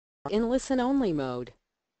in listen-only mode.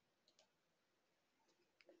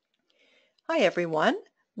 Hi everyone.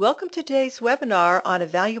 Welcome to today's webinar on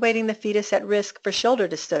evaluating the fetus at risk for shoulder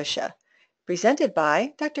dystocia, presented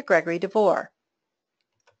by Dr. Greggory DeVore.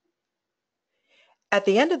 At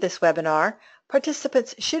the end of this webinar,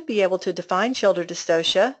 participants should be able to define shoulder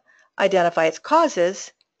dystocia, identify its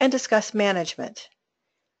causes, and discuss management.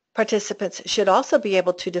 Participants should also be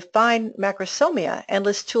able to define macrosomia and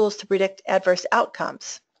list tools to predict adverse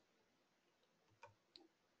outcomes.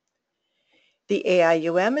 The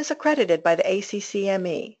AIUM is accredited by the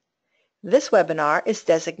ACCME. This webinar is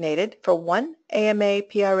designated for 1 AMA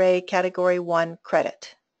PRA Category 1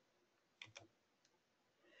 credit.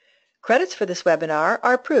 Credits for this webinar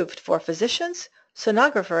are approved for physicians,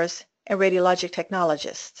 sonographers, and radiologic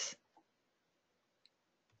technologists.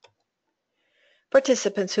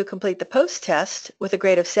 Participants who complete the post-test with a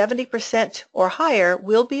grade of 70% or higher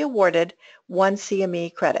will be awarded 1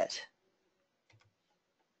 CME credit.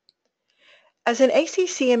 As an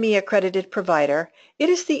ACCME accredited provider, it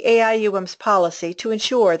is the AIUM's policy to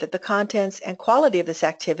ensure that the contents and quality of this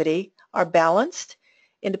activity are balanced,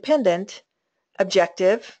 independent,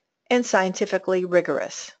 objective, and scientifically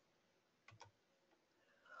rigorous.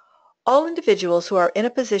 All individuals who are in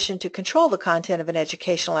a position to control the content of an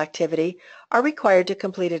educational activity are required to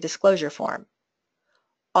complete a disclosure form.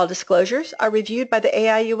 All disclosures are reviewed by the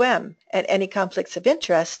AIUM, and any conflicts of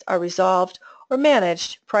interest are resolved or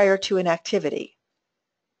managed prior to an activity.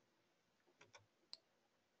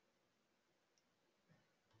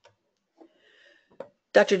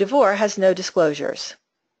 Dr. DeVore has no disclosures.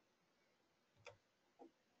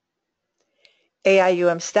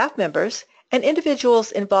 AIUM staff members and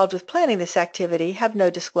individuals involved with planning this activity have no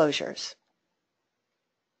disclosures.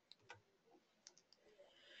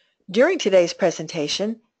 During today's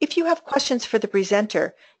presentation, if you have questions for the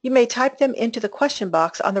presenter, you may type them into the question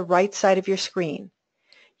box on the right side of your screen.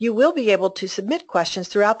 You will be able to submit questions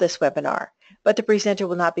throughout this webinar, but the presenter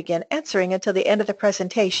will not begin answering until the end of the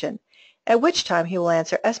presentation, at which time he will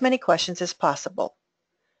answer as many questions as possible.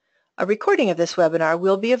 A recording of this webinar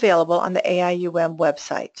will be available on the AIUM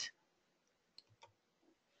website.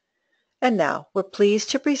 And now, we're pleased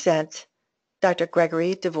to present Dr.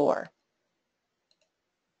 Greggory DeVore.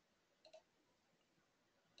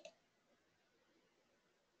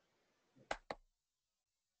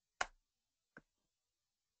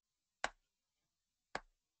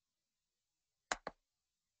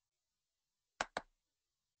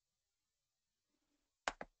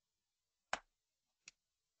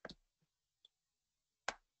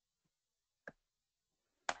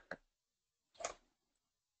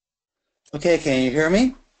 Okay, can you hear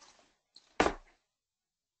me?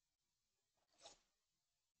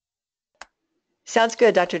 Sounds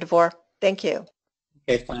good, Dr. DeVore. Thank you.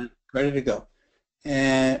 Okay, fine. Ready to go.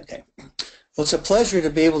 And okay. Well, it's a pleasure to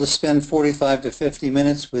be able to spend 45 to 50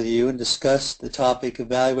 minutes with you and discuss the topic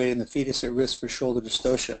evaluating the fetus at risk for shoulder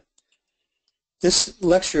dystocia. This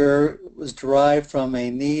lecture was derived from a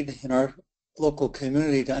need in our local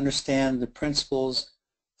community to understand the principles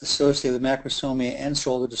associated with macrosomia and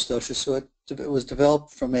shoulder dystocia, so it was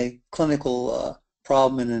developed from a clinical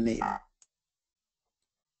problem and a need.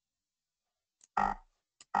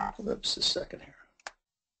 Oops, a second here.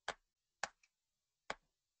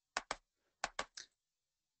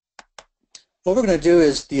 What we're going to do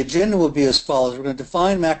is, the agenda will be as follows. We're going to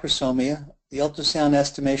define macrosomia, the ultrasound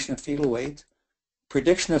estimation of fetal weight,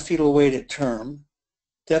 prediction of fetal weight at term,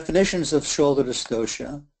 definitions of shoulder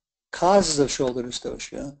dystocia, causes of shoulder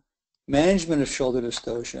dystocia, management of shoulder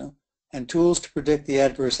dystocia, and tools to predict the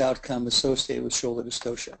adverse outcome associated with shoulder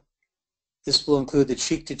dystocia. This will include the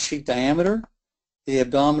cheek-to-cheek diameter, the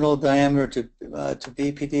abdominal diameter to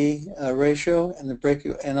BPD ratio,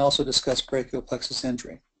 and also discuss brachial plexus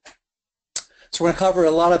injury. So we're going to cover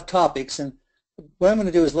a lot of topics, and what I'm going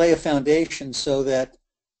to do is lay a foundation so that,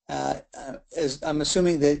 as I'm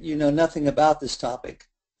assuming that you know nothing about this topic,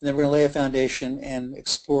 and then we're going to lay a foundation and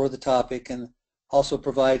explore the topic and also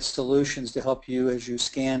provide solutions to help you as you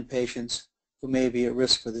scan patients who may be at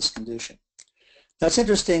risk for this condition. Now it's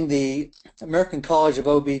interesting, the American College of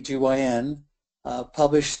OB/GYN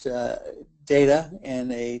published data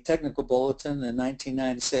in a technical bulletin in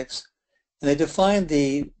 1996, and they defined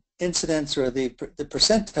the incidence or the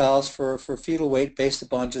percentiles for fetal weight based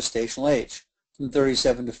upon gestational age from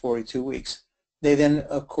 37 to 42 weeks. They then,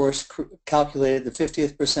 of course, calculated the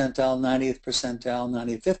 50th percentile, 90th percentile,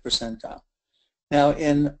 95th percentile. Now,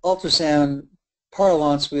 in ultrasound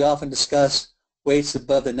parlance, we often discuss weights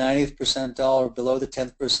above the 90th percentile or below the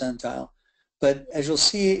 10th percentile. But as you'll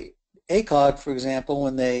see, ACOG, for example,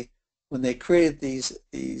 when they created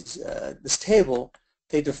this table,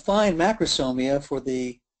 they defined macrosomia for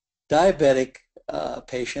the diabetic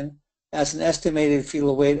patient as an estimated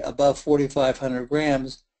fetal weight above 4,500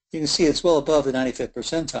 grams. You can see it's well above the 95th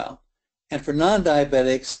percentile. And for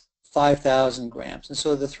non-diabetics, 5,000 grams. And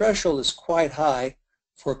so the threshold is quite high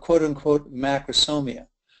for quote-unquote macrosomia.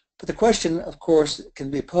 But the question, of course,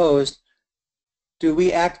 can be posed, do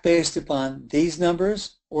we act based upon these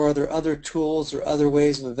numbers, or are there other tools or other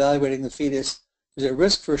ways of evaluating the fetus? Is there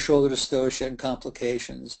risk for shoulder dystocia and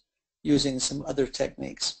complications using some other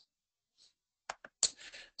techniques?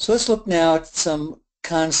 So let's look now at some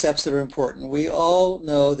concepts that are important. We all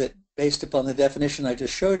know that based upon the definition I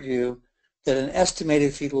just showed you, that an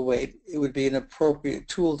estimated fetal weight, it would be an appropriate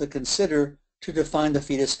tool to consider to define the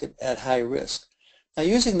fetus at high risk. Now,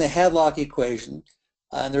 using the Hadlock equation,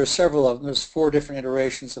 and there are several of them, there's 4 different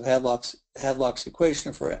iterations of Hadlock's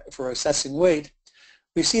equation for assessing weight,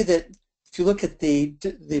 we see that if you look at the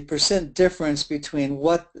percent difference between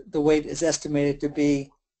what the weight is estimated to be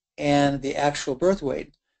and the actual birth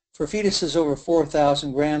weight, for fetuses over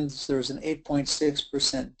 4,000 grams, there's an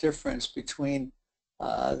 8.6% difference between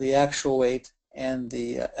the actual weight and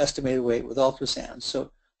the estimated weight with ultrasound.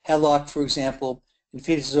 So Hadlock, for example, in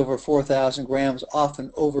fetuses over 4,000 grams often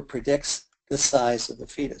overpredicts the size of the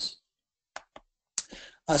fetus.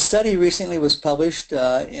 A study recently was published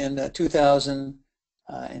in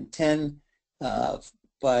 2010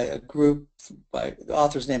 by a group, the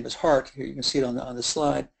author's name is Hart, here you can see it on the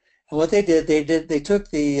slide. And what they did, they took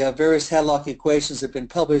the various Hadlock equations that have been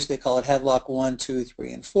published, they call it Hadlock 1, 2,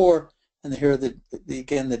 3, and 4, and here are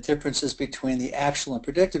again the differences between the actual and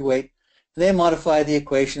predicted weight. And they modified the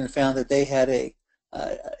equation and found that they had a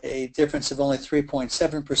difference of only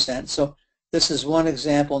 3.7%. So this is one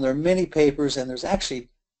example, and there are many papers, and there's actually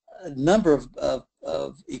a number of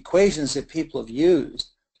equations that people have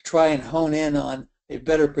used to try and hone in on a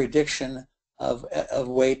better prediction of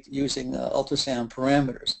weight using ultrasound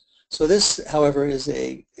parameters. So this, however, is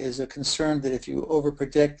a concern that if you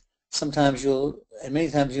overpredict, sometimes and many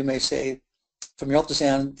times you may say from your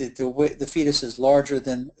ultrasound that the fetus is larger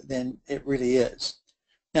than it really is.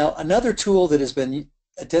 Now, another tool that has been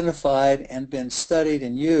identified and been studied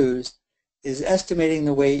and used is estimating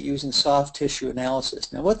the weight using soft tissue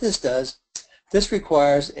analysis. Now, what this does, this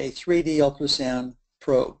requires a 3D ultrasound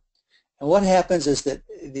probe. And what happens is that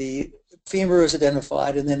the femur is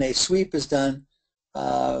identified, and then a sweep is done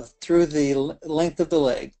through the length of the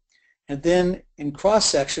leg. And then in cross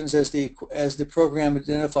sections, as the program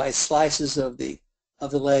identifies slices of the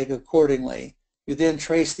leg accordingly, you then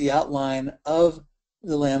trace the outline of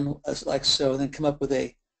the limb like so, and then come up with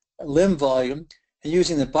a limb volume. And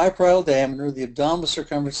using the biparietal diameter, the abdominal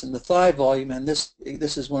circumference, and the thigh volume, and this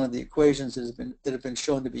is one of the equations that have been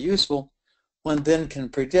shown to be useful, one then can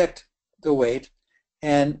predict the weight.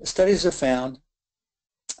 And studies have found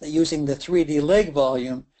that using the 3D leg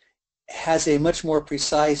volume has a much more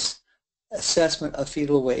precise assessment of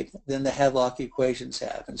fetal weight than the Hadlock equations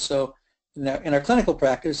have. And so in our clinical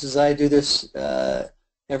practice, as I do this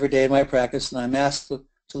every day in my practice, and I'm asked to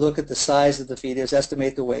look at the size of the fetus,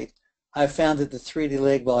 estimate the weight, I've found that the 3D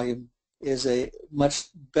leg volume is a much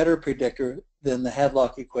better predictor than the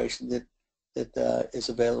Hadlock equation that is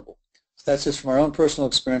available. So that's just from our own personal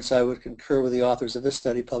experience. I would concur with the authors of this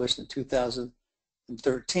study published in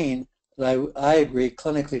 2013. But I agree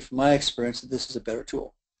clinically from my experience that this is a better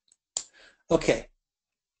tool. Okay.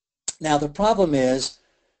 Now the problem is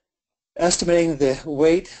estimating the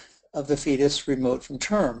weight of the fetus remote from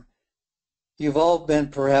term. You've all been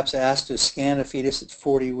perhaps asked to scan a fetus at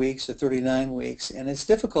 40 weeks or 39 weeks, and it's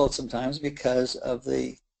difficult sometimes because of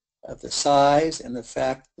the size and the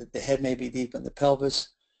fact that the head may be deep in the pelvis.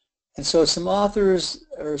 And so some authors,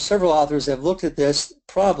 or several authors, have looked at this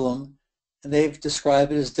problem, and they've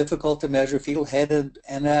described it as difficult to measure fetal head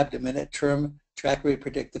and abdomen at term to accurately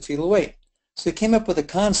predict the fetal weight. So they came up with a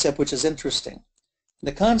concept which is interesting.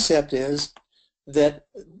 The concept is that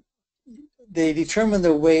they determine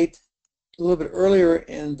the weight a little bit earlier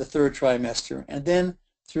in the 3rd trimester, and then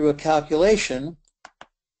through a calculation,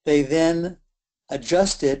 they then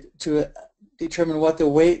adjust it to determine what the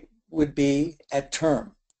weight would be at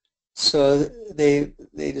term. So they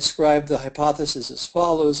describe the hypothesis as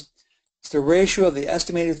follows. It's the ratio of the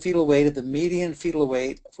estimated fetal weight of the median fetal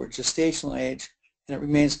weight for gestational age, and it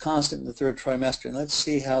remains constant in the 3rd trimester. And let's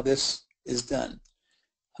see how this is done.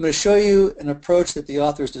 I'm going to show you an approach that the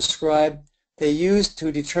authors describe. They used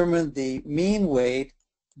to determine the mean weight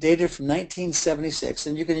dated from 1976,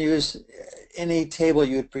 and you can use any table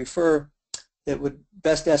you would prefer that would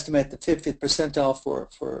best estimate the 50th percentile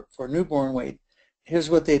for newborn weight.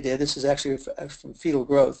 Here's what they did. This is actually from fetal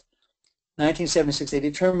growth. 1976, they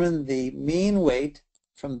determined the mean weight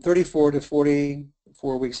from 34 to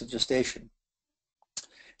 44 weeks of gestation.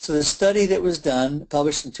 So the study that was done,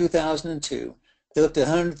 published in 2002, they looked at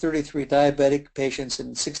 133 diabetic patients and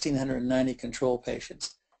 1,690 control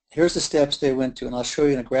patients. Here's the steps they went to, and I'll show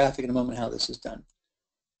you in a graphic in a moment how this is done.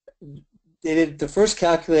 The first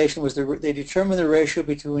calculation was they determined the ratio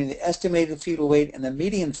between the estimated fetal weight and the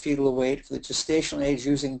median fetal weight for the gestational age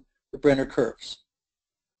using the Brenner curves.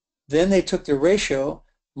 Then they took the ratio,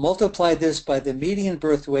 multiplied this by the median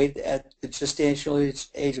birth weight at the gestational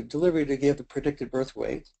age of delivery to give the predicted birth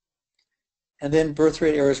weight. And then birth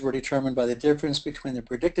rate errors were determined by the difference between the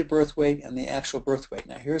predicted birth weight and the actual birth weight.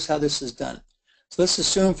 Now here's how this is done. So let's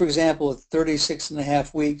assume, for example, at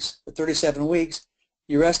 36.5 weeks, or 37 weeks,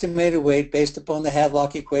 your estimated weight based upon the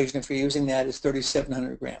Hadlock equation, if you're using that, is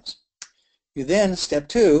 3,700 grams. You then, step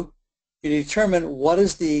 2, you determine what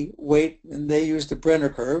is the weight, and they used the Brenner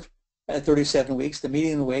curve at 37 weeks. The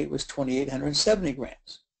median weight was 2,870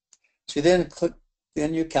 grams. So you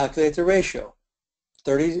then you calculate the ratio.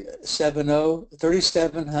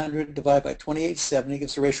 3,700 divided by 2,870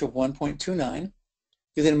 gives a ratio of 1.29.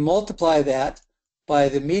 You then multiply that by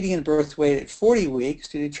the median birth weight at 40 weeks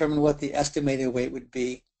to determine what the estimated weight would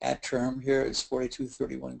be at term. Here is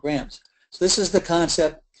 4,231 grams. So this is the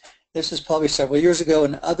concept. This is probably several years ago,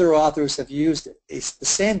 and other authors have used the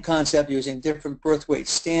same concept using different birth weight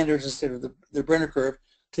standards instead of the Brenner curve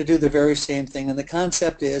to do the very same thing. And the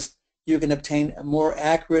concept is you can obtain a more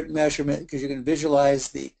accurate measurement because you can visualize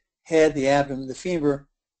the head, the abdomen, the femur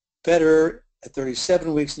better at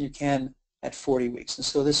 37 weeks than you can at 40 weeks. And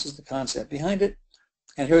so this is the concept behind it.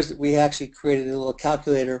 And we actually created a little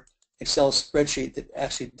calculator, Excel spreadsheet that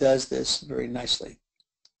actually does this very nicely.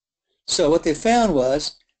 So what they found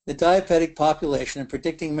was the diabetic population in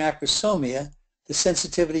predicting macrosomia, the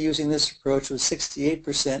sensitivity using this approach was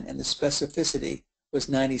 68% and the specificity was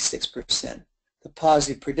 96%. The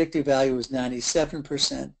positive predictive value was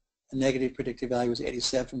 97%, the negative predictive value was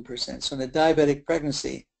 87%. So in a diabetic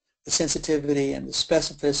pregnancy, the sensitivity and the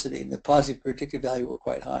specificity and the positive predictive value were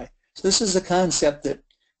quite high. So this is a concept that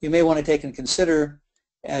you may want to take and consider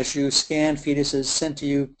as you scan fetuses sent to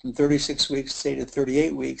you from 36 weeks, say, to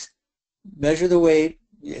 38 weeks. Measure the weight.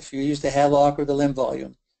 If you use the Hadlock or the limb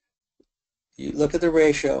volume, you look at the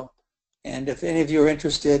ratio, and if any of you are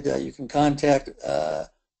interested, you can contact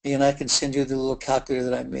me and I can send you the little calculator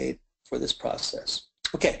that I made for this process.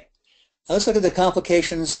 Okay, now let's look at the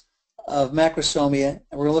complications of macrosomia,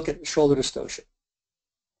 and we're going to look at shoulder dystocia.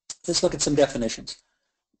 Let's look at some definitions.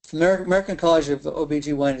 The American College of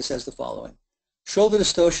OB/GYN says the following. Shoulder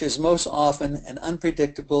dystocia is most often an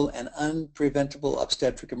unpredictable and unpreventable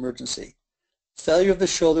obstetric emergency. Failure of the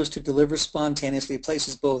shoulders to deliver spontaneously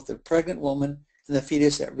places both the pregnant woman and the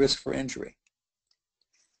fetus at risk for injury.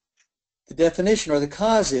 The definition or the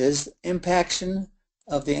cause is impaction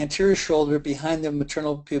of the anterior shoulder behind the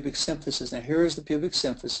maternal pubic symphysis. Now here is the pubic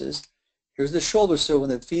symphysis. Here's the shoulder. So when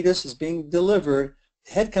the fetus is being delivered,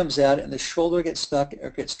 the head comes out and the shoulder gets stuck or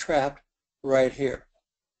gets trapped right here.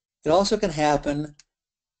 It also can happen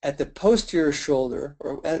at the posterior shoulder,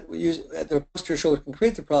 or at the posterior shoulder can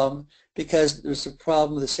create the problem because there's a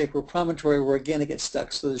problem with the sacral promontory where again it gets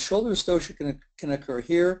stuck. So the shoulder dystocia can occur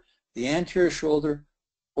here, the anterior shoulder,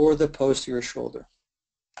 or the posterior shoulder.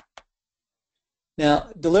 Now,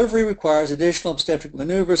 delivery requires additional obstetric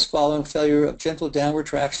maneuvers following failure of gentle downward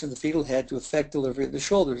traction of the fetal head to affect delivery of the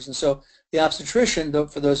shoulders. And so the obstetrician, though,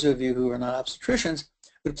 for those of you who are not obstetricians,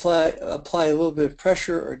 would apply a little bit of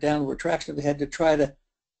pressure or downward traction of the head to try to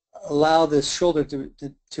allow the shoulder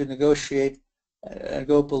to negotiate and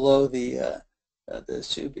go below the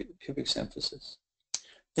pubic symphysis.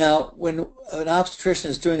 Now, when an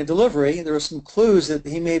obstetrician is doing a delivery, there are some clues that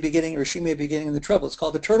he may be getting or she may be getting into trouble. It's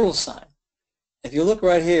called the turtle sign. If you look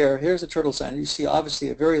right here, here's the turtle sign. You see obviously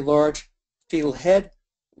a very large fetal head,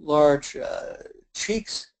 large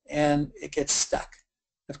cheeks, and it gets stuck.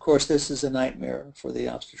 Of course, this is a nightmare for the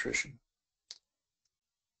obstetrician.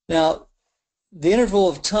 Now, the interval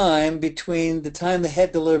of time between the time the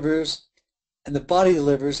head delivers and the body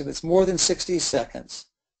delivers, if it's more than 60 seconds,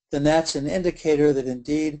 then that's an indicator that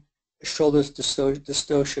indeed shoulder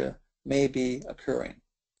dystocia may be occurring.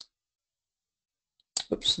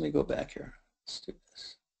 Oops, let me go back here. Let's do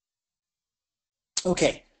this.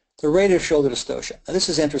 Okay, the rate of shoulder dystocia. Now this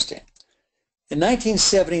is interesting. In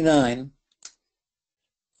 1979,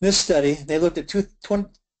 this study, they looked at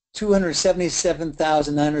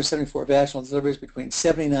 277,974 vaginal deliveries between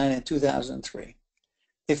 1979 and 2003.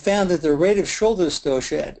 They found that the rate of shoulder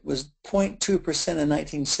dystocia was 0.2% in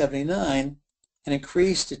 1979 and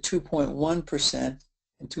increased to 2.1%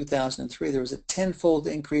 in 2003. There was a tenfold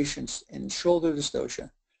increase in shoulder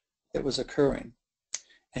dystocia that was occurring.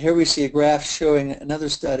 And here we see a graph showing another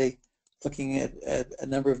study looking at a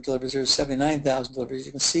number of deliveries. There's 79,000 deliveries.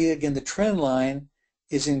 You can see again the trend line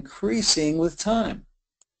is increasing with time.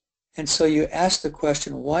 And so you ask the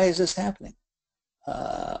question, why is this happening?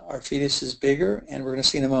 Our fetus is bigger, and we're going to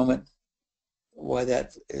see in a moment why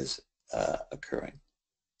that is occurring.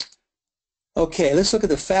 Okay, let's look at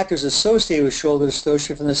the factors associated with shoulder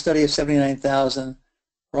dystocia from the study of 79,000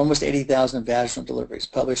 or almost 80,000 vaginal deliveries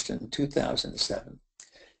published in 2007.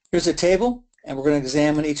 Here's a table, and we're going to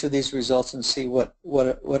examine each of these results and see what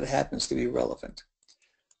happens to be relevant.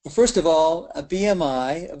 Well, first of all, a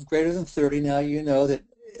BMI of greater than 30. Now you know that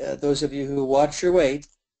those of you who watch your weight,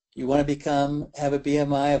 you want to have a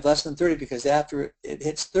BMI of less than 30 because after it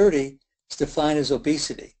hits 30, it's defined as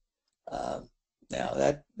obesity. Now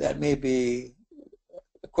that may be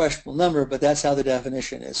a questionable number, but that's how the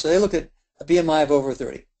definition is. So they looked at a BMI of over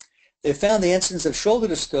 30. They found the incidence of shoulder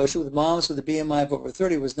dystocia with moms with a BMI of over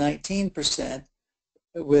 30 was 19%,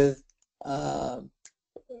 with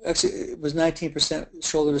actually it was 19%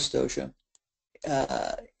 shoulder dystocia,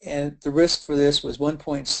 and the risk for this was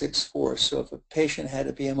 1.64. So if a patient had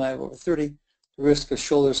a BMI of over 30, the risk of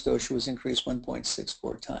shoulder dystocia was increased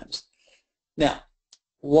 1.64 times. Now,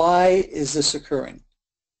 why is this occurring?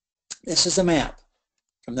 This is a map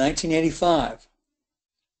from 1985,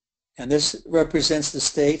 and this represents the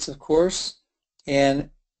states, of course, and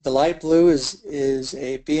the light blue is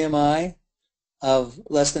a BMI of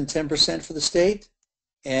less than 10% for the state,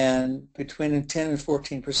 and between 10 and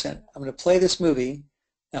 14%. I'm going to play this movie.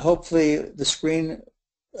 Now hopefully the screen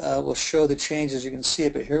will show the changes. You can see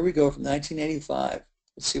it, but here we go from 1985.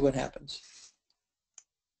 Let's see what happens.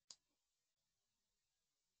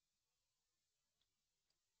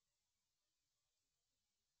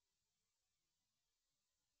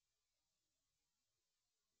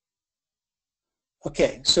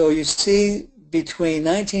 Okay, so you see between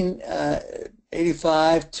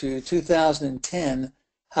 1985 to 2010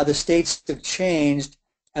 how the states have changed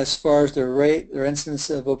as far as their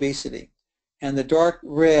incidence of obesity. And the dark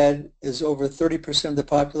red is over 30% of the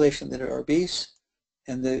population that are obese,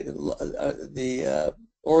 and the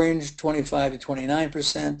orange 25 to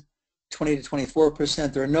 29%, 20 to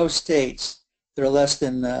 24%. There are no states that are less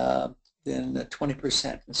than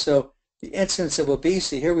 20%. And so the incidence of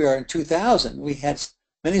obesity, here we are in 2000, we had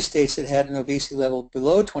many states that had an obesity level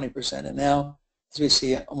below 20%, and now, as we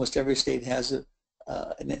see, almost every state has a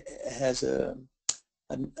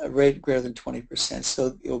rate greater than 20%. So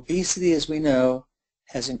the obesity, as we know,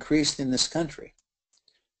 has increased in this country.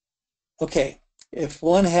 Okay, if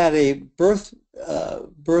one had a birth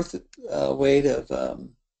weight of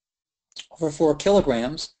over 4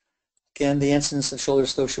 kilograms, again, the incidence of shoulder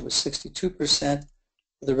dystocia was 62%.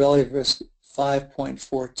 The relative risk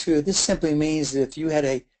 5.42. This simply means that if you had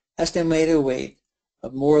an estimated weight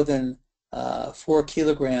of more than 4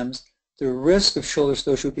 kilograms, the risk of shoulder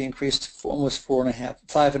dystocia would be increased to almost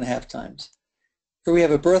 5.5 times. Here we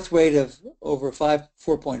have a birth weight of over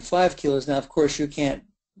 4.5 kilos. Now, of course, you can't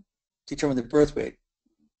determine the birth weight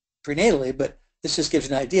prenatally, but this just gives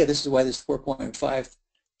you an idea. This is why this 4.5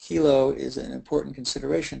 kilo is an important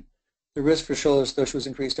consideration. The risk for shoulder dystocia was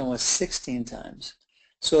increased almost 16 times.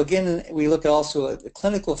 So again, we look also at the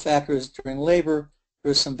clinical factors during labor.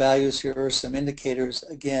 There's some values here, some indicators,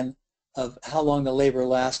 again, of how long the labor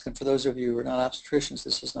lasts. And for those of you who are not obstetricians,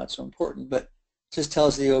 this is not so important, but it just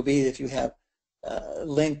tells the OB that if you have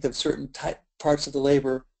length of certain parts of the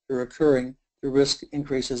labor that are occurring, the risk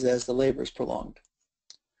increases as the labor is prolonged.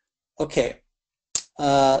 Okay,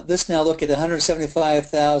 let's now look at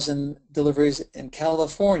 175,000 deliveries in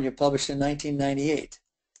California published in 1998.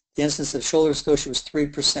 The incidence of shoulder dystocia was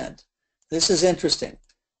 3%. This is interesting.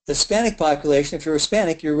 The Hispanic population, if you're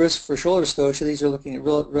Hispanic, your risk for shoulder dystocia, these are looking at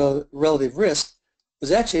relative risk,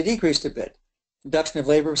 was actually decreased a bit. Induction of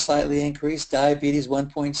labor slightly increased, diabetes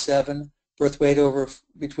 1.7, birth weight over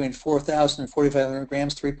between 4,000 and 4,500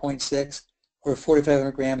 grams 3.6, or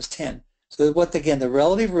 4,500 grams 10. So what, again, the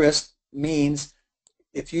relative risk means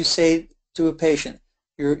if you say to a patient,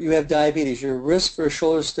 you have diabetes, your risk for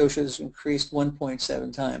shoulder dystocia is increased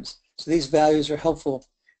 1.7 times. So these values are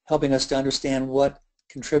helping us to understand what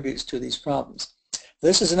contributes to these problems.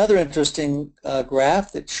 This is another interesting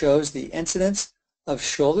graph that shows the incidence of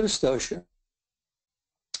shoulder dystocia.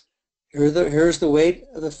 Here's the weight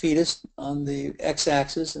of the fetus on the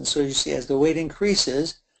x-axis, and so you see as the weight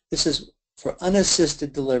increases, this is for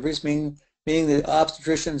unassisted deliveries, meaning the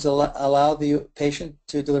obstetricians allow the patient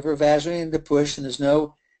to deliver vaginally and to push, and there's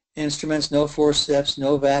no instruments, no forceps,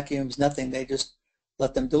 no vacuums, nothing. They just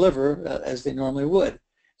let them deliver as they normally would.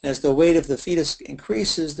 And as the weight of the fetus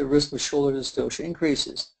increases, the risk of shoulder dystocia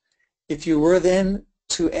increases. If you were then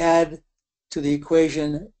to add to the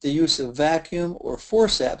equation the use of vacuum or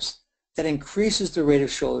forceps that increases the rate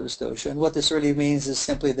of shoulder dystocia. And what this really means is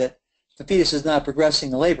simply that the fetus is not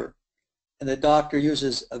progressing in labor, and the doctor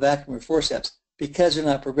uses a vacuum or forceps because they're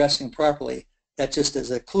not progressing properly. That just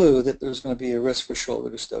is a clue that there's going to be a risk for shoulder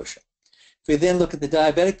dystocia. If we then look at the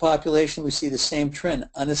diabetic population, we see the same trend,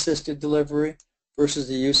 unassisted delivery versus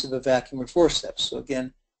the use of a vacuum or forceps. So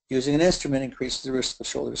again, using an instrument increases the risk of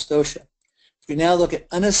shoulder dystocia. If we now look at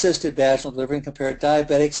unassisted vaginal delivery and compare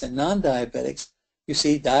diabetics and non-diabetics, you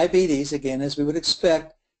see diabetes, again, as we would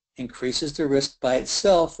expect, increases the risk by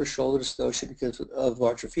itself for shoulder dystocia because of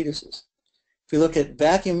larger fetuses. If we look at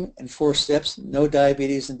vacuum and forceps, no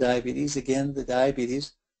diabetes and diabetes, again, the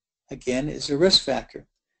diabetes, again, is a risk factor.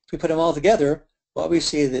 If we put them all together, what we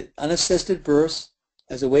see is that unassisted births,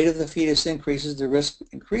 as the weight of the fetus increases, the risk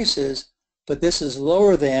increases, but this is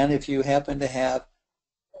lower than if you happen to have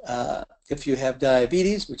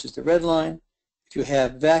diabetes, which is the red line. If you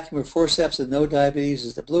have vacuum or forceps and no diabetes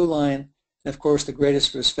is the blue line. And of course, the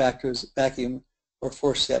greatest risk factor is vacuum or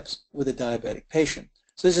forceps with a diabetic patient.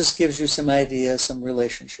 So this just gives you some ideas, some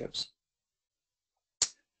relationships.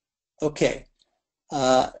 Okay.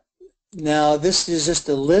 Now this is just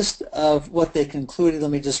a list of what they concluded.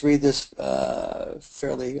 Let me just read this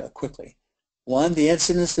fairly quickly. 1, the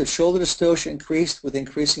incidence of shoulder dystocia increased with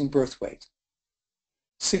increasing birth weight.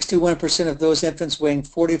 61% of those infants weighing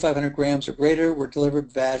 4,500 grams or greater were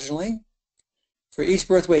delivered vaginally. For each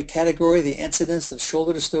birth weight category, the incidence of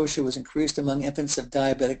shoulder dystocia was increased among infants of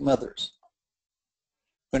diabetic mothers.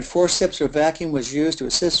 When forceps or vacuum was used to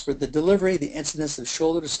assist for the delivery, the incidence of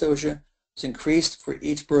shoulder dystocia was increased for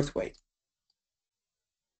each birth weight.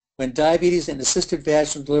 When diabetes and assisted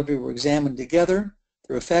vaginal delivery were examined together,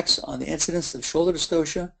 their effects on the incidence of shoulder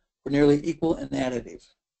dystocia were nearly equal and additive.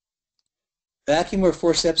 Vacuum or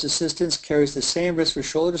forceps assistance carries the same risk for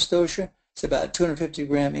shoulder dystocia. It's about a 250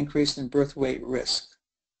 gram increase in birth weight risk.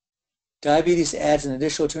 Diabetes adds an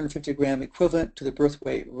additional 250 gram equivalent to the birth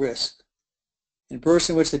weight risk. In births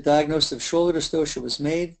in which the diagnosis of shoulder dystocia was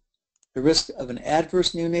made, the risk of an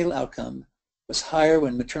adverse neonatal outcome was higher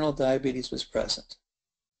when maternal diabetes was present.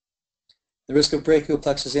 The risk of brachial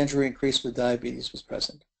plexus injury increased with diabetes was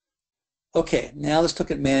present. Okay, now let's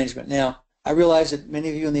look at management. Now, I realize that many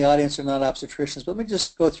of you in the audience are not obstetricians, but let me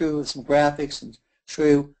just go through some graphics and show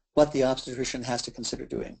you what the obstetrician has to consider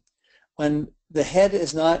doing. When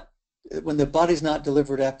the body is not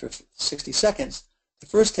delivered after 60 seconds, the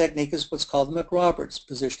first technique is what's called the McRoberts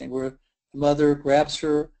positioning, where the mother grabs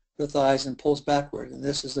her thighs and pulls backward, and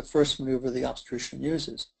this is the first maneuver the obstetrician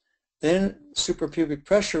uses. Then suprapubic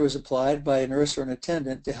pressure is applied by a nurse or an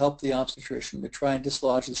attendant to help the obstetrician to try and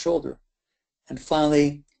dislodge the shoulder. And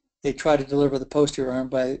finally, they try to deliver the posterior arm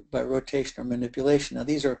by rotation or manipulation. Now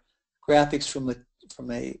these are graphics from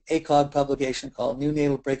a ACOG publication called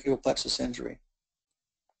Neonatal Brachial Plexus Injury.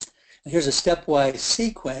 And here's a stepwise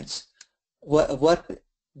sequence of what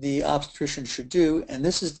the obstetrician should do, and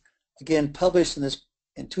this is again published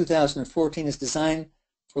in 2014. It's designed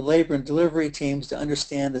for labor and delivery teams to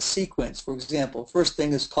understand the sequence. For example, first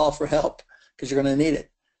thing is call for help because you're going to need it.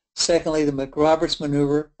 Secondly, the McRoberts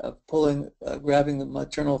maneuver of grabbing the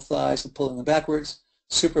maternal thighs and pulling them backwards.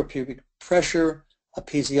 Suprapubic pressure,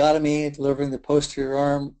 episiotomy, delivering the posterior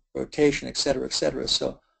arm, rotation, etc., etc.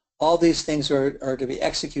 So all these things are to be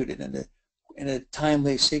executed in a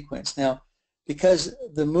timely sequence. Now, because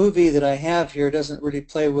the movie that I have here doesn't really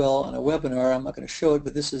play well on a webinar, I'm not going to show it,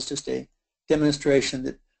 but this is just a demonstration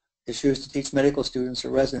that is used to teach medical students or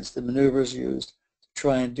residents the maneuvers used to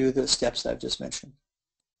try and do the steps I've just mentioned.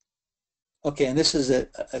 Okay, and this is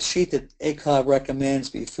a sheet that ACOG recommends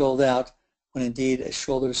be filled out when indeed a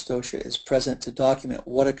shoulder dystocia is present to document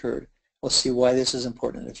what occurred. We'll see why this is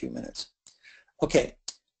important in a few minutes. Okay,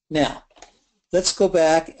 now let's go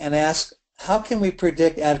back and ask, how can we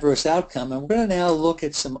predict adverse outcome? And we're going to now look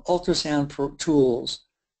at some ultrasound tools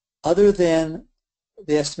other than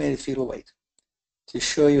the estimated fetal weight to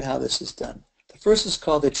show you how this is done. The first is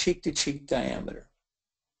called the cheek-to-cheek diameter.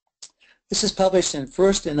 This is published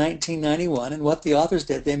first in 1991, and what the authors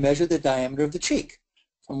did, they measured the diameter of the cheek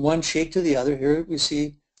from one cheek to the other. Here we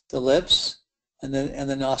see the lips and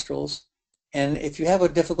the nostrils. And if you have a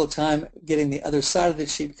difficult time getting the other side of the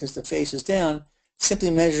cheek because the face is down,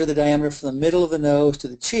 simply measure the diameter from the middle of the nose to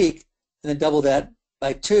the cheek, and then double that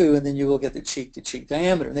by 2, and then you will get the cheek-to-cheek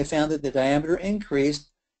diameter. And they found that the diameter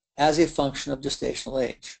increased as a function of gestational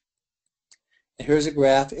age. And here's a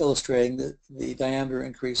graph illustrating the diameter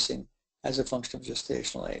increasing as a function of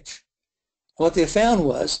gestational age. What they found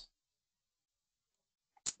was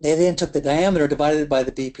they then took the diameter divided by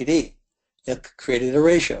the BPD. They created a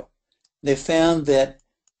ratio. They found that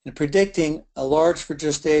In predicting a large for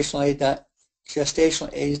gestational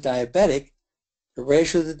age diabetic, the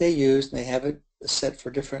ratio that they used, and they have it set for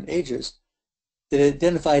different ages, that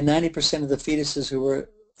identified 90% of the fetuses who were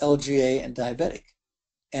LGA and diabetic.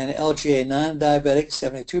 And LGA non-diabetic,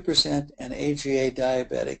 72%, and AGA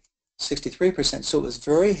diabetic, 63%. So it was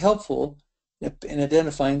very helpful in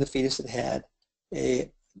identifying the fetus that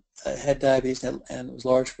had diabetes and was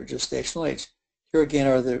large for gestational age. Here again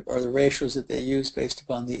are the ratios that they use based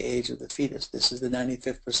upon the age of the fetus. This is the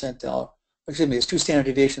 95th percentile. Excuse me, it's 2 standard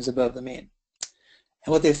deviations above the mean.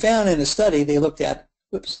 And what they found in the study, they looked at,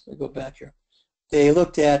 whoops, let me go back here. They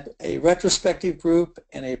looked at a retrospective group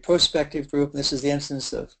and a prospective group, and this is the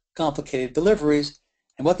instance of complicated deliveries,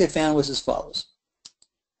 and what they found was as follows.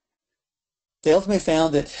 They ultimately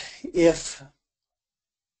found that if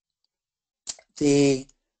they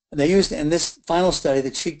used in this final study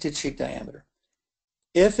the cheek-to-cheek diameter,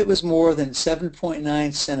 if it was more than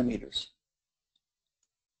 7.9 centimeters,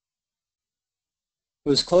 it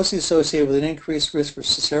was closely associated with an increased risk for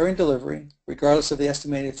cesarean delivery, regardless of the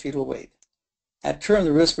estimated fetal weight. At term,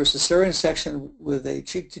 the risk for cesarean section with a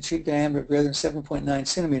cheek-to-cheek diameter greater than 7.9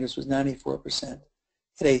 centimeters was 94%.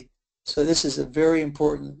 So this is a very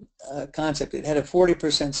important concept. It had a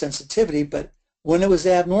 40% sensitivity, but when it was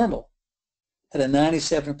abnormal, had a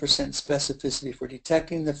 97% specificity for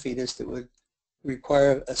detecting the fetus that would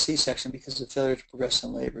require a C-section because of failure to progress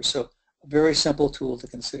in labor. So a very simple tool to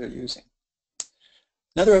consider using.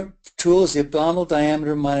 Another tool is the abdominal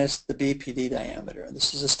diameter minus the BPD diameter. And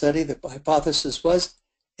this is a study. The hypothesis was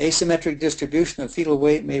asymmetric distribution of fetal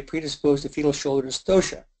weight may predispose to fetal shoulder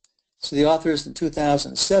dystocia. So the authors in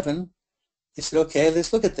 2007, they said, okay,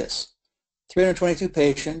 let's look at this. 322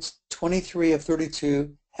 patients, 23 of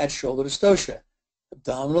 32 had shoulder dystocia.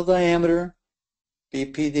 Abdominal diameter,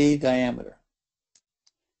 BPD diameter.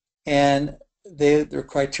 And their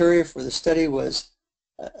criteria for the study was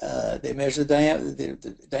they measured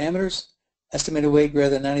the diameters, estimated weight greater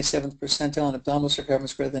than 97th percentile, and abdominal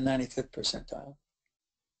circumference greater than 95th percentile.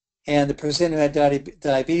 And the percent who had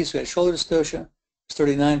diabetes, who had shoulder dystocia, was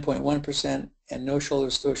 39.1%, and no shoulder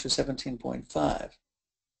dystocia, 17.5%.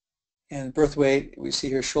 And birth weight, we see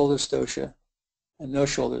here shoulder dystocia and no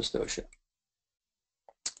shoulder dystocia.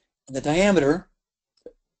 And the diameter,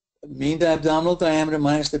 mean abdominal diameter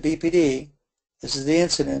minus the BPD, this is the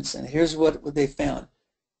incidence, and here's what they found.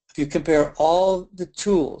 If you compare all the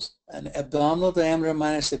tools, an abdominal diameter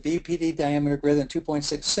minus the BPD diameter greater than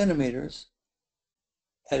 2.6 centimeters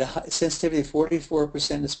had a sensitivity of 44%,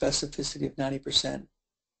 a specificity of 90%, and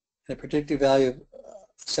a predictive value of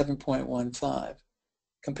 7.15.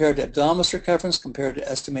 Compared to abdominal circumference, compared to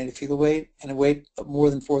estimated fetal weight, and a weight of more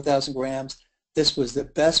than 4,000 grams, this was the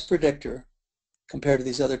best predictor compared to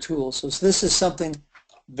these other tools. So this is something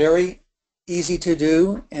very easy to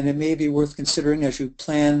do, and it may be worth considering as you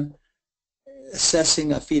plan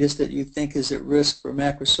assessing a fetus that you think is at risk for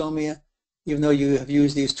macrosomia. Even though you have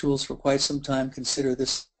used these tools for quite some time, consider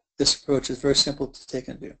this approach is very simple to take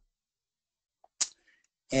and do.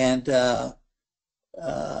 And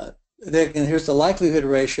here's the likelihood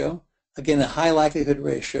ratio. Again, a high likelihood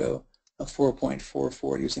ratio of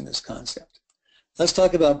 4.44 using this concept. Let's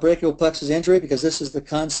talk about brachial plexus injury, because this is the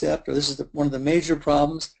concept, or this is one of the major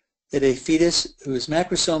problems, that a fetus who is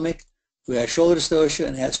macrosomic, who has shoulder dystocia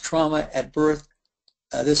and has trauma at birth,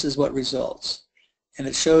 this is what results. And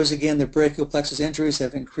it shows again that brachial plexus injuries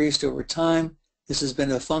have increased over time. This has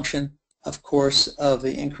been a function, of course, of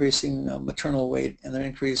the increasing maternal weight and the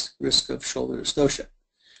increased risk of shoulder dystocia.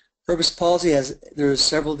 Herpes palsy there's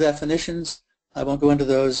several definitions. I won't go into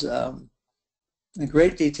those in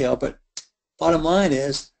great detail, but bottom line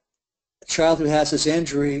is a child who has this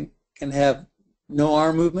injury can have no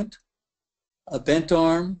arm movement, a bent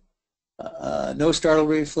arm, no startle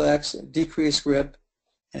reflex, decreased grip.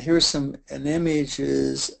 And here's some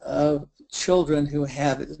images of children who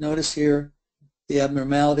have it. Notice here the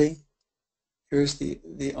abnormality. Here's the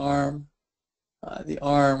arm, the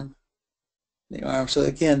arm. So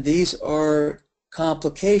again, these are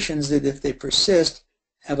complications that, if they persist,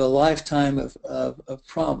 have a lifetime of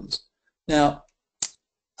problems. Now,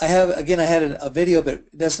 I had a video, but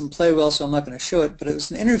it doesn't play well, so I'm not going to show it. But it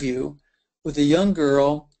was an interview with a young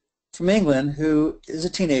girl from England who is a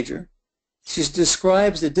teenager. She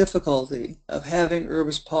describes the difficulty of having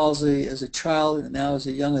herpes palsy as a child and now as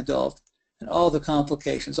a young adult, and all the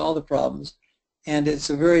complications, all the problems. And it's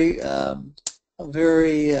a very,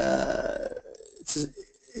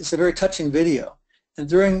 it's a very touching video. And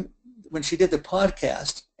when she did the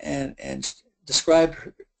podcast and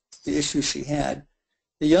described the issues she had,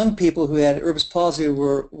 the young people who had herpes palsy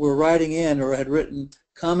were writing in or had written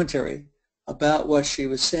commentary about what she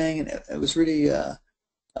was saying, and it was really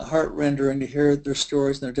heart-rendering to hear their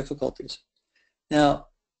stories and their difficulties. Now,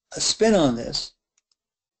 a spin on this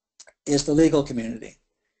is the legal community.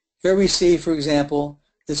 Here we see, for example,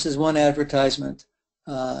 this is one advertisement,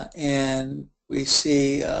 and we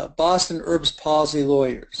see Boston Herbs Palsy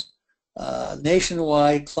lawyers,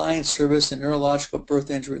 nationwide client service and neurological birth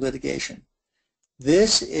injury litigation.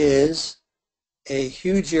 This is a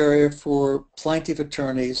huge area for plaintiff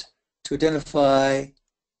attorneys to identify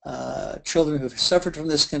children who have suffered from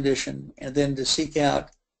this condition and then to seek out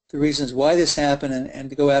the reasons why this happened and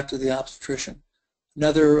to go after the obstetrician.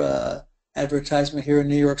 Another advertisement here in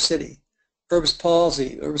New York City. Herbs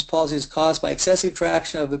palsy. Herbs palsy is caused by excessive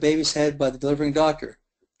traction of the baby's head by the delivering doctor.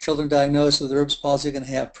 Children diagnosed with Herbs palsy are going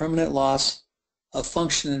to have permanent loss of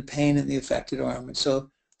function and pain in the affected arm. And so,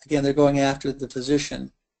 again, they're going after the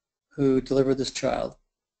physician who delivered this child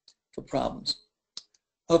for problems.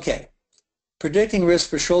 Okay, predicting risk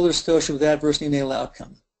for shoulder dystocia with adverse neonatal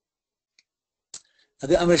outcome. I'm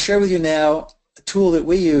going to share with you now a tool that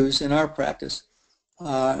we use in our practice,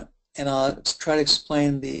 and I'll try to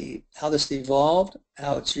explain how this evolved,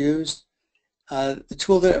 how it's used. The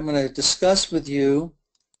tool that I'm going to discuss with you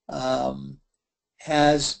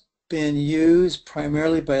has been used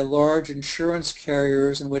primarily by large insurance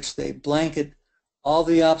carriers in which they blanket all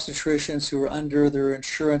the obstetricians who are under their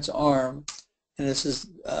insurance arm, and this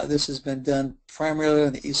has been done primarily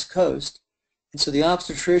on the East Coast. And so the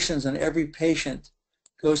obstetricians on every patient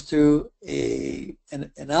goes through an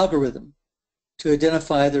algorithm to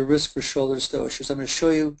identify the risk for shoulder dystocia. So I'm going to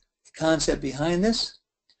show you the concept behind this,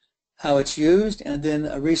 how it's used, and then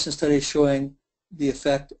a recent study showing the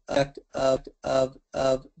effect of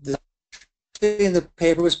the study in the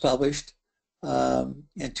paper was published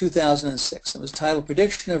in 2006. It was titled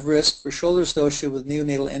Prediction of Risk for Shoulder Dystocia with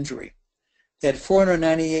Neonatal Injury. They had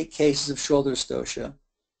 498 cases of shoulder dystocia,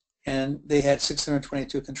 and they had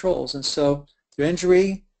 622 controls. And so their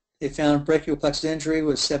injury, they found brachial plexus injury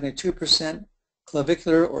was 72%,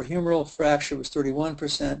 clavicular or humeral fracture was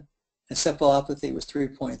 31%, and encephalopathy was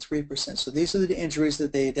 3.3%. So these are the injuries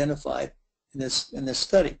that they identified in this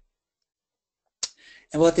study.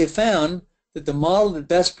 And what they found, that the model that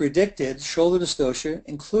best predicted shoulder dystocia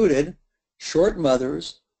included short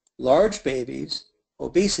mothers, large babies,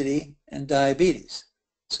 obesity, and diabetes.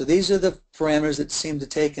 So these are the parameters that seem to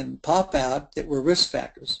take and pop out that were risk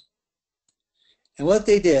factors. And what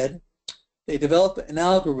they did, they developed an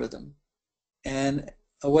algorithm and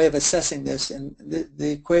a way of assessing this, and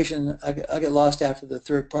the equation, I'll get lost after the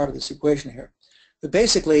third part of this equation here. But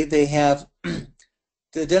basically, they have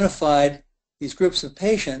identified these groups of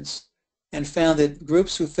patients and found that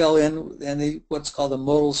groups who fell in, what's called a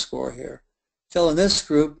modal score here, fell in this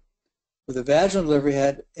group with a vaginal delivery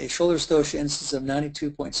had a shoulder dystocia incidence of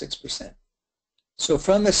 92.6%. So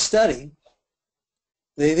from this study,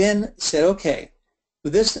 they then said, okay,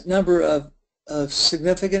 with this number of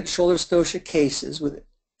significant shoulder dystocia cases with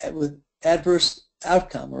adverse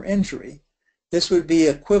outcome or injury, this would be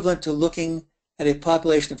equivalent to looking at a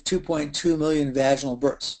population of 2.2 million vaginal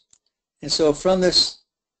births. And so from this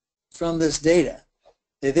data,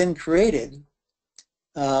 they then created,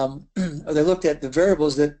 or they looked at the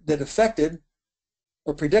variables that affected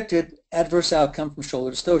or predicted adverse outcome from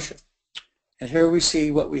shoulder dystocia. And here we see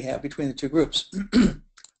what we have between the two groups.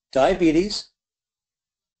 Diabetes,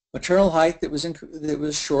 maternal height that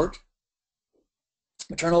was short,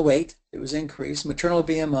 maternal weight that was increased, maternal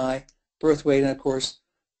BMI, birth weight, and of course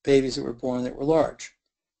babies that were born that were large.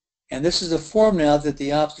 And this is a form now that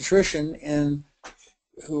the obstetrician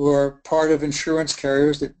who are part of insurance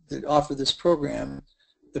carriers that offer this program,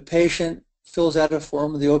 the patient fills out a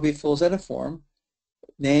form, the OB fills out a form,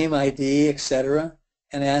 name, ID, etc.,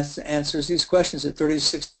 and answers these questions at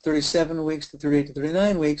 37 weeks to 38 to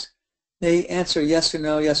 39 weeks. They answer yes or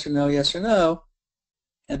no, yes or no, yes or no,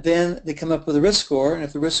 and then they come up with a risk score, and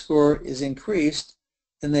if the risk score is increased,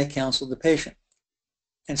 then they counsel the patient.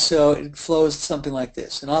 And so it flows something like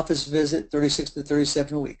this. An office visit, 36 to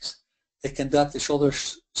 37 weeks. They conduct the shoulder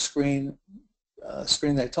screen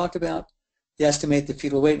that I talked about. They estimate the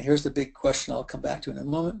fetal weight, and here's the big question I'll come back to in a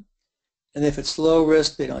moment. And if it's low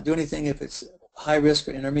risk, they don't do anything. If it's high risk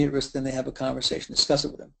or intermediate risk, then they have a conversation, discuss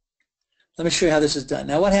it with them. Let me show you how this is done.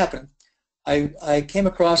 Now what happened? I came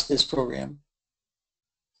across this program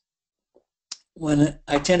when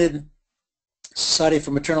I attended Society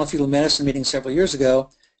for Maternal Fetal Medicine meeting several years ago,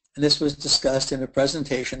 and this was discussed in a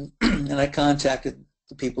presentation, and I contacted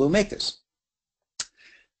the people who make this.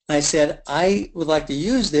 And I said, I would like to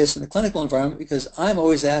use this in the clinical environment because I'm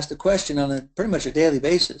always asked a question on pretty much a daily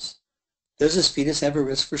basis does this fetus have a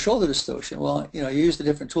risk for shoulder dystocia? Well, you use the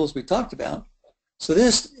different tools we talked about. So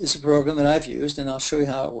this is a program that I've used, and I'll show you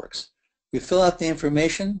how it works. We fill out the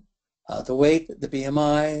information, the weight, the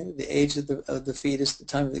BMI, the age of the fetus, the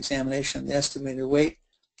time of the examination, the estimated weight.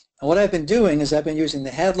 And what I've been doing is I've been using the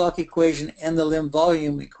Hadlock equation and the limb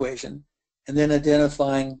volume equation, and then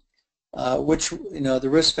identifying which, the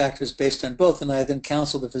risk factors based on both, and I then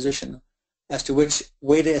counsel the physician as to which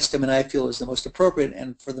weight estimate I feel is the most appropriate,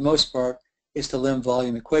 and for the most part, it's the limb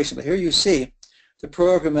volume equation. But here you see the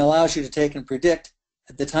program allows you to take and predict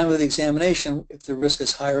at the time of the examination if the risk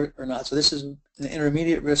is higher or not. So this is an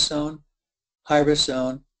intermediate risk zone, high risk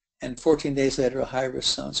zone, and 14 days later a high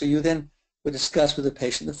risk zone. So you then would discuss with the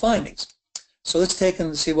patient the findings. So let's take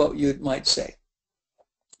and see what you might say.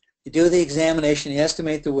 You do the examination, you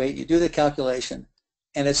estimate the weight, you do the calculation,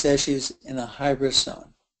 and it says she's in a high risk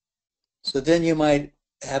zone. So then you might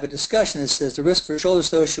have a discussion that says the risk for shoulder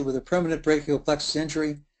dystocia with a permanent brachial plexus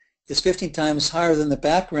injury is 15 times higher than the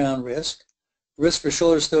background risk. Risk for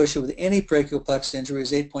shoulder dystocia with any brachial plexus injury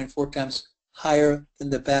is 8.4 times higher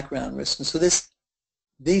than the background risk. And so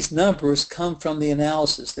these numbers come from the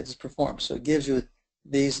analysis that is performed. So it gives you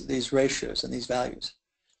these ratios and these values.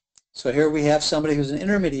 So here we have somebody who's an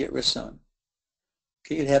intermediate risk zone.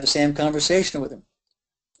 Okay, you'd have the same conversation with him.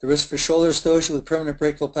 The risk for shoulder dystocia with permanent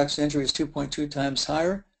brachial plexus injury is 2.2 times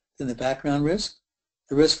higher than the background risk.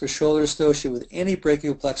 The risk for shoulder dystocia with any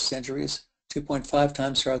brachial plexus injury is 2.5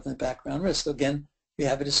 times higher than the background risk. So again, you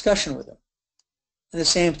have a discussion with them. And the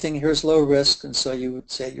same thing, here's low risk, and so you would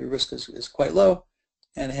say your risk is quite low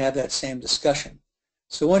and have that same discussion.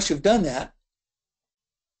 So once you've done that,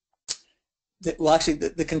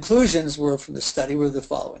 the conclusions were from the study were the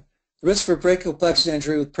following. The risk for brachial plexus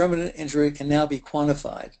injury with permanent injury can now be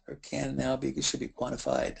quantified, or it should be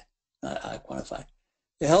quantified, not quantified.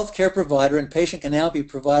 The healthcare provider and patient can now be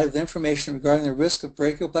provided with information regarding the risk of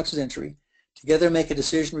brachial plexus injury, together make a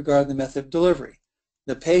decision regarding the method of delivery.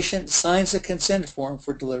 The patient signs a consent form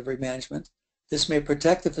for delivery management. This may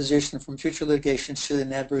protect the physician from future litigation should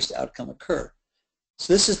an adverse outcome occur.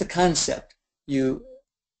 So this is the concept. You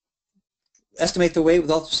estimate the weight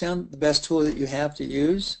with ultrasound, the best tool that you have to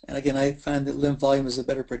use. And again, I find that limb volume is a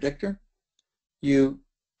better predictor. You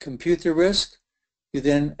compute the risk. You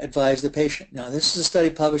then advise the patient. Now, this is a study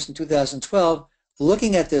published in 2012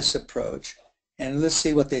 looking at this approach, and let's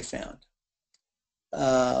see what they found.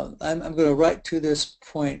 I'm going to write to this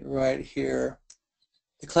point right here.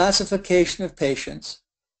 The classification of patients,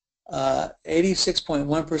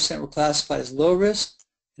 86.1% were classified as low risk,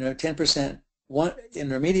 10%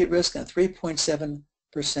 intermediate risk, and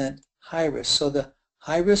 3.7% high risk. So the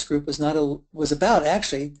high risk group was about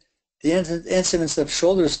actually the incidence of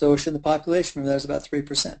shoulder dystocia in the population. That was about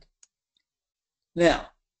 3%. Now,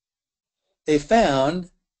 they found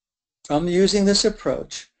from using this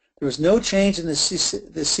approach there was no change in the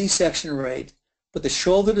C-section rate, but the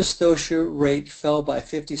shoulder dystocia rate fell by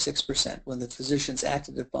 56% when the physicians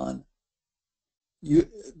acted upon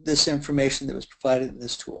this information that was provided in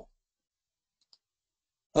this tool.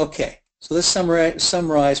 Okay, so let's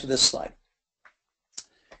summarize with this slide.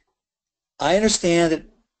 I understand that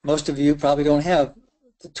most of you probably don't have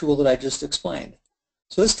the tool that I just explained.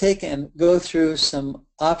 So let's take and go through some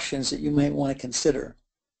options that you might want to consider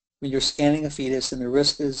when you're scanning a fetus and the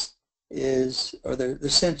risk or they're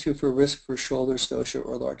sent to for risk for shoulder dystocia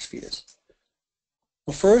or large fetus.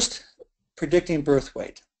 Well, first, predicting birth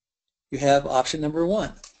weight. You have option number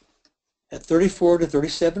 1. At 34 to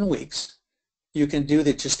 37 weeks, you can do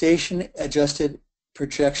the gestation adjusted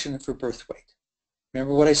projection for birth weight.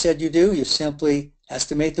 Remember what I said you do? You simply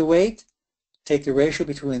estimate the weight, take the ratio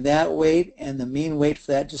between that weight and the mean weight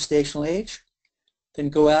for that gestational age, then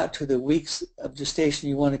go out to the weeks of gestation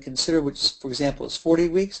you want to consider, which, for example, is 40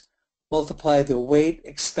 weeks, multiply the weight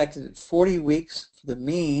expected at 40 weeks for the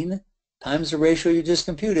mean times the ratio you just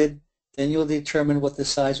computed, then you'll determine what the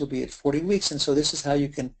size will be at 40 weeks. And so this is how you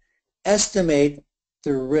can estimate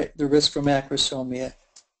the risk for macrosomia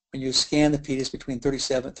when you scan the fetus between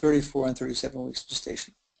 34 and 37 weeks of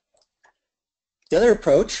gestation. The other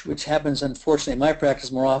approach, which happens unfortunately in my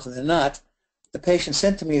practice more often than not, the patient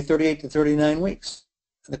sent to me at 38 to 39 weeks.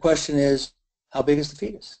 And the question is, how big is the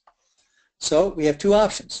fetus? So we have two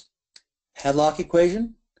options. Hadlock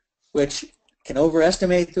equation, which can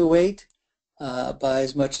overestimate the weight by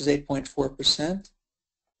as much as 8.4%,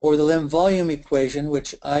 or the limb volume equation,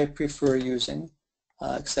 which I prefer using,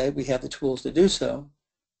 because we have the tools to do so,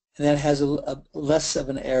 and that has a less of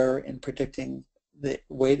an error in predicting the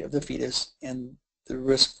weight of the fetus and the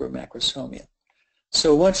risk for macrosomia.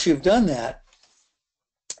 So once you've done that,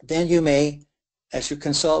 then you may as you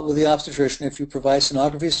consult with the obstetrician, if you provide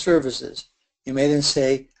sonography services, you may then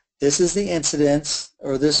say, this is the incidence,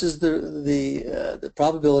 or this is the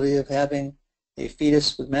probability of having a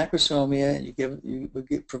fetus with macrosomia, and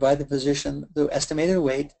you provide the physician the estimated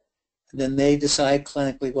weight, and then they decide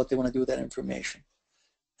clinically what they want to do with that information.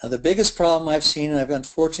 Now, the biggest problem I've seen, and I've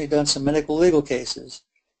unfortunately done some medical legal cases,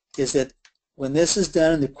 is that when this is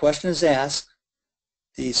done and the question is asked,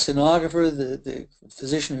 the sonographer, the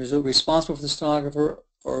physician who's responsible for the sonographer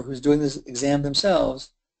or who's doing this exam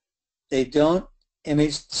themselves, they don't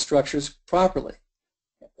image the structures properly.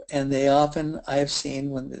 And they often, I have seen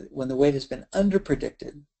when the weight has been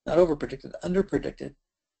underpredicted, not overpredicted, underpredicted,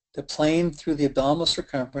 the plane through the abdominal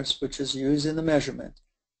circumference, which is used in the measurement,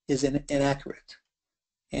 is inaccurate.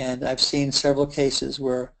 And I've seen several cases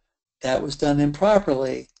where that was done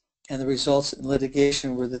improperly, and the results in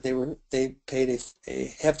litigation were that they paid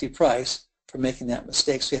a hefty price for making that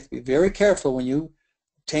mistake. So you have to be very careful when you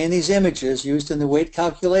obtain these images used in the weight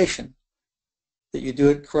calculation that you do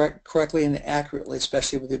it correctly and accurately,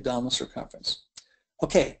 especially with the abdominal circumference.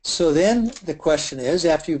 Okay, so then the question is,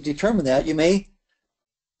 after you've determined that, you may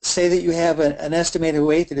say that you have an estimated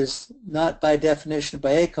weight that is not by definition,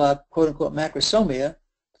 by ACOG, quote-unquote macrosomia,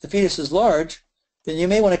 but the fetus is large, then you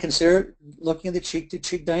may want to consider looking at the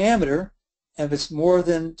cheek-to-cheek diameter, and if it's more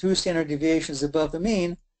than 2 standard deviations above the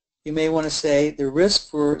mean, you may want to say the risk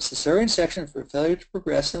for cesarean section, for failure to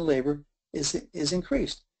progress in labor, is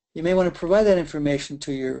increased. You may want to provide that information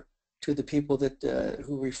to the people that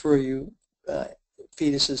who refer you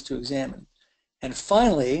fetuses to examine. And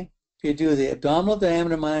finally, if you do the abdominal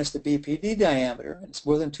diameter minus the BPD diameter, and it's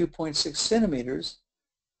more than 2.6 centimeters,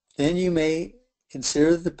 then you may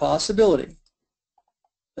consider the possibility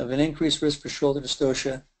of an increased risk for shoulder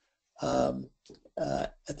dystocia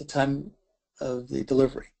at the time of the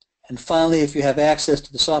delivery. And finally, if you have access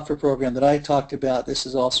to the software program that I talked about, this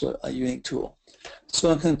is also a unique tool. So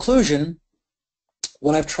in conclusion,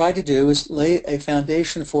 what I've tried to do is lay a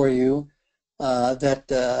foundation for you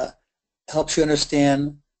that helps you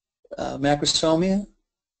understand macrosomia,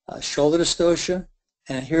 shoulder dystocia,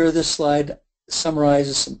 and here this slide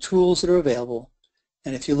summarizes some tools that are available.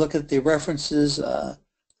 And if you look at the references that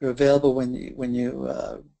are available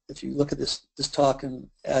if you look at this talk and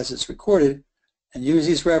as it's recorded, and use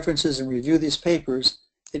these references and review these papers,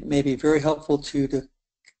 it may be very helpful to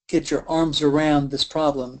get your arms around this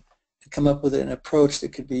problem and come up with an approach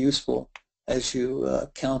that could be useful as you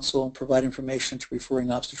counsel and provide information to referring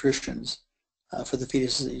obstetricians for the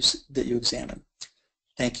fetuses that you examine.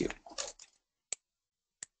 Thank you.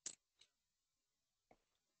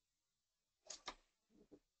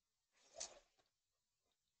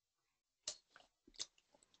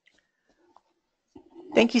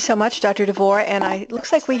 Thank you so much, Dr. DeVore. And it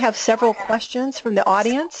looks like we have several questions from the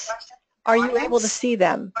audience. Are you able to see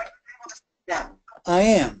them? I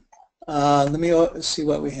am. Let me see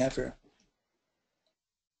what we have here.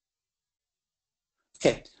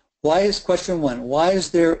 Okay. Question 1. Why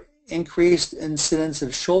is there increased incidence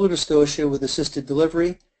of shoulder dystocia with assisted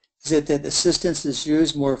delivery? Is it that assistance is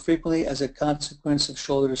used more frequently as a consequence of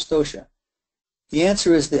shoulder dystocia? The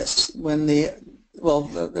answer is this. Well,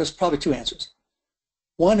 there's probably 2 answers.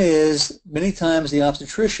 One is, many times the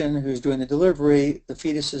obstetrician who's doing the delivery, the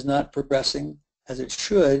fetus is not progressing as it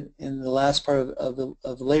should in the last part of the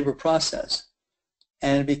labor process.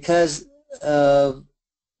 And because of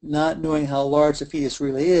not knowing how large the fetus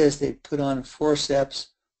really is, they put on forceps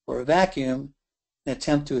or a vacuum in an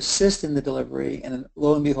attempt to assist in the delivery, and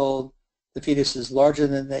lo and behold, the fetus is larger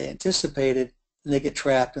than they anticipated, and they get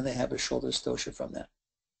trapped and they have a shoulder dystocia from that.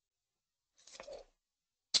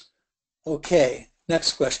 Okay.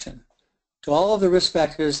 Next question. Do all of the risk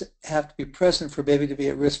factors have to be present for baby to be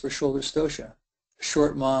at risk for shoulder dystocia?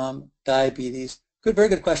 Short mom, diabetes. Very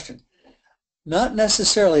good question. Not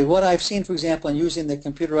necessarily. What I've seen, for example, in using the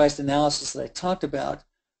computerized analysis that I talked about,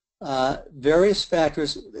 various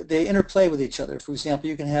factors, they interplay with each other. For example,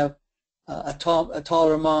 you can have a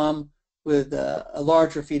taller mom with a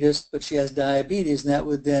larger fetus, but she has diabetes, and that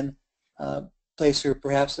would then place her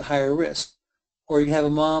perhaps at higher risk. Or you can have a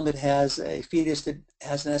mom that has a fetus that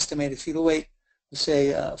has an estimated fetal weight,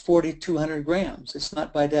 say 4,200 grams. It's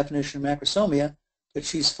not by definition macrosomia, but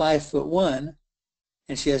she's 5'1"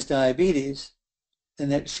 and she has diabetes,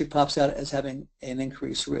 and that she pops out as having an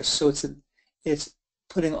increased risk. So it's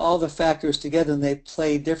putting all the factors together, and they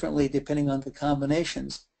play differently depending on the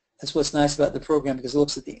combinations. That's what's nice about the program, because it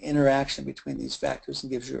looks at the interaction between these factors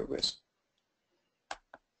and gives you a risk.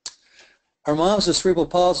 Are moms with cerebral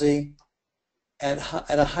palsy at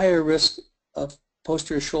a higher risk of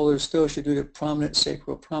posterior shoulder dystocia due to prominent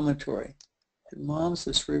sacral promontory? And moms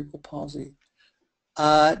with cerebral palsy.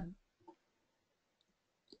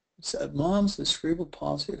 Moms with cerebral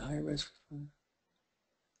palsy at higher risk.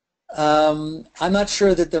 I'm not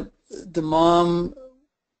sure that the mom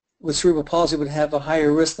with cerebral palsy would have a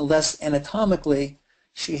higher risk unless anatomically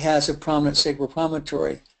she has a prominent sacral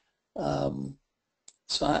promontory. So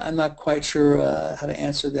I'm not quite sure how to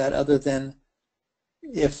answer that, other than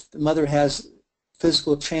if the mother has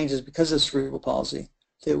physical changes because of cerebral palsy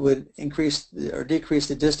that would increase or decrease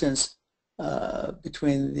the distance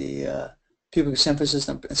between the pubic symphysis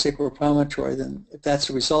and sacral promontory, then if that's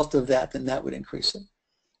a result of that, then that would increase it.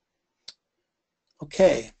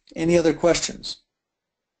 Okay, any other questions?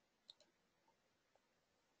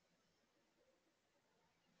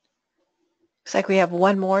 Looks like we have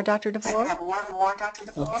one more, Dr. DeVore.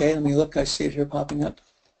 Okay, let me look. I see it here popping up.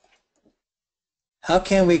 How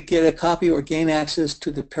can we get a copy or gain access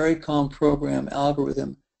to the PERICOM program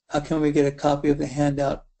algorithm? How can we get a copy of the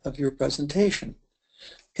handout of your presentation?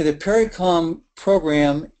 Okay, the PERICOM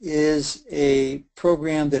program is a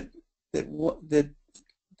program that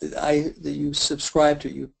you subscribe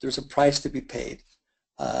to. There's a price to be paid,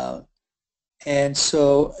 and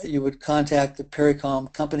so you would contact the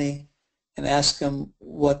PERICOM company and ask them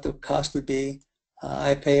what the cost would be.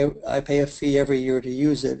 I pay a fee every year to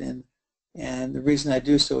use it, and the reason I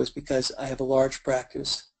do so is because I have a large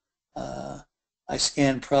practice. I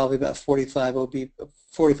scan probably about 45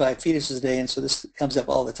 fetuses a day, and so this comes up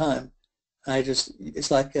all the time. It's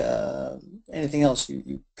like anything else.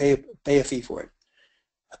 You pay a fee for it.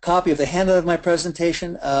 A copy of the handout of my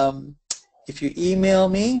presentation, if you email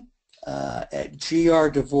me at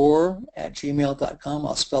grdevore@gmail.com,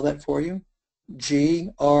 I'll spell that for you,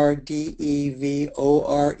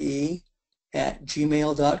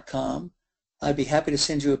 grdevore@gmail.com. I'd be happy to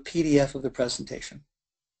send you a PDF of the presentation.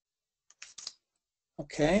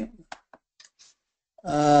 Okay.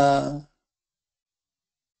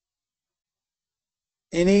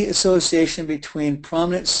 Any association between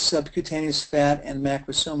prominent subcutaneous fat and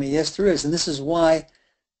macrosomia? Yes, there is, and this is why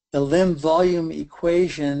the limb volume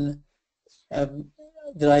equation that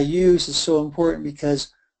I use is so important,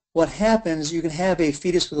 because what happens, you can have a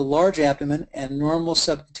fetus with a large abdomen and normal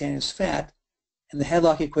subcutaneous fat, and the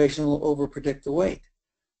headlock equation will overpredict the weight.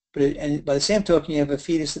 And by the same token, you have a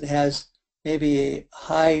fetus that has maybe a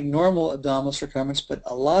high normal abdominal circumference but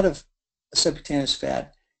a lot of subcutaneous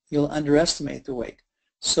fat, you'll underestimate the weight.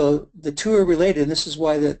 So the two are related, and this is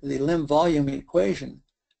why the limb volume equation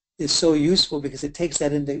is so useful, because it takes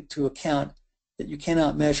that into account that you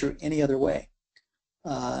cannot measure any other way.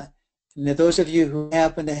 And those of you who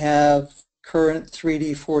happen to have current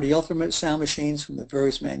 3D, 4D ultrasound machines from the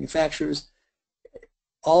various manufacturers,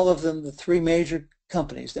 all of them, the three major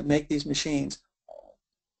companies that make these machines,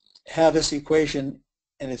 have this equation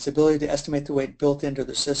and its ability to estimate the weight built into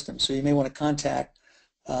the system. So you may want to contact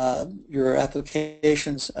your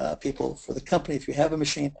applications people for the company if you have a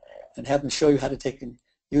machine, and have them show you how to take and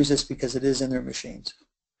use this, because it is in their machines.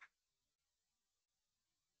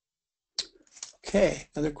 Okay,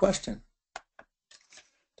 another question.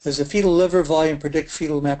 Does the fetal liver volume predict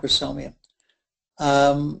fetal macrosomia?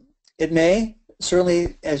 It may.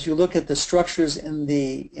 Certainly, as you look at the structures in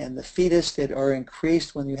the fetus that are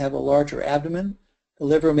increased when you have a larger abdomen, the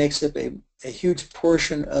liver makes up a huge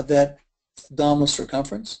portion of that abdominal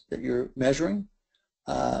circumference that you're measuring.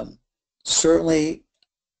 Certainly,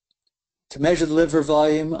 to measure the liver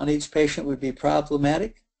volume on each patient would be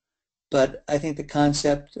problematic, but I think the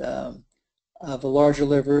concept of a larger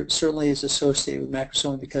liver certainly is associated with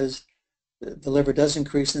macrosomia, because the liver does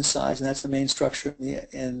increase in size, and that's the main structure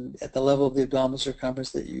at the level of the abdominal circumference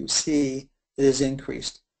that you see that is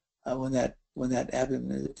increased when that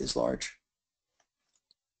abdomen is large.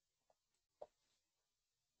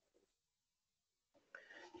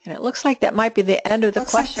 And it looks like that might be the end of the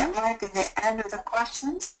questions.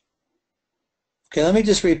 Okay, let me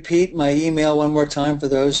just repeat my email one more time for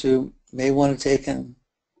those who may want to take and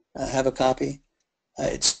have a copy.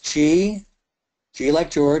 It's G like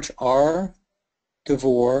George, R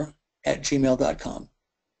DeVore @gmail.com.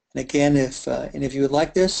 And again, if any of you would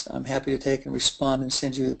like this, I'm happy to take and respond and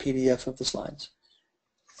send you the PDF of the slides.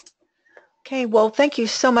 Okay, well, thank you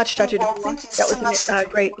so much, Dr. DeVore. That was a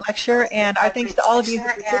great lecture, and our thanks to all of you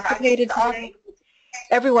who participated today.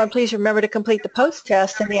 Everyone, please remember to complete the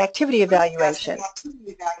post-test and the activity evaluation.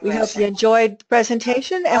 We hope you enjoyed the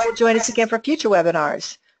presentation and will join us again for future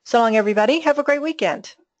webinars. So long, everybody. Have a great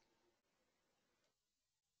weekend.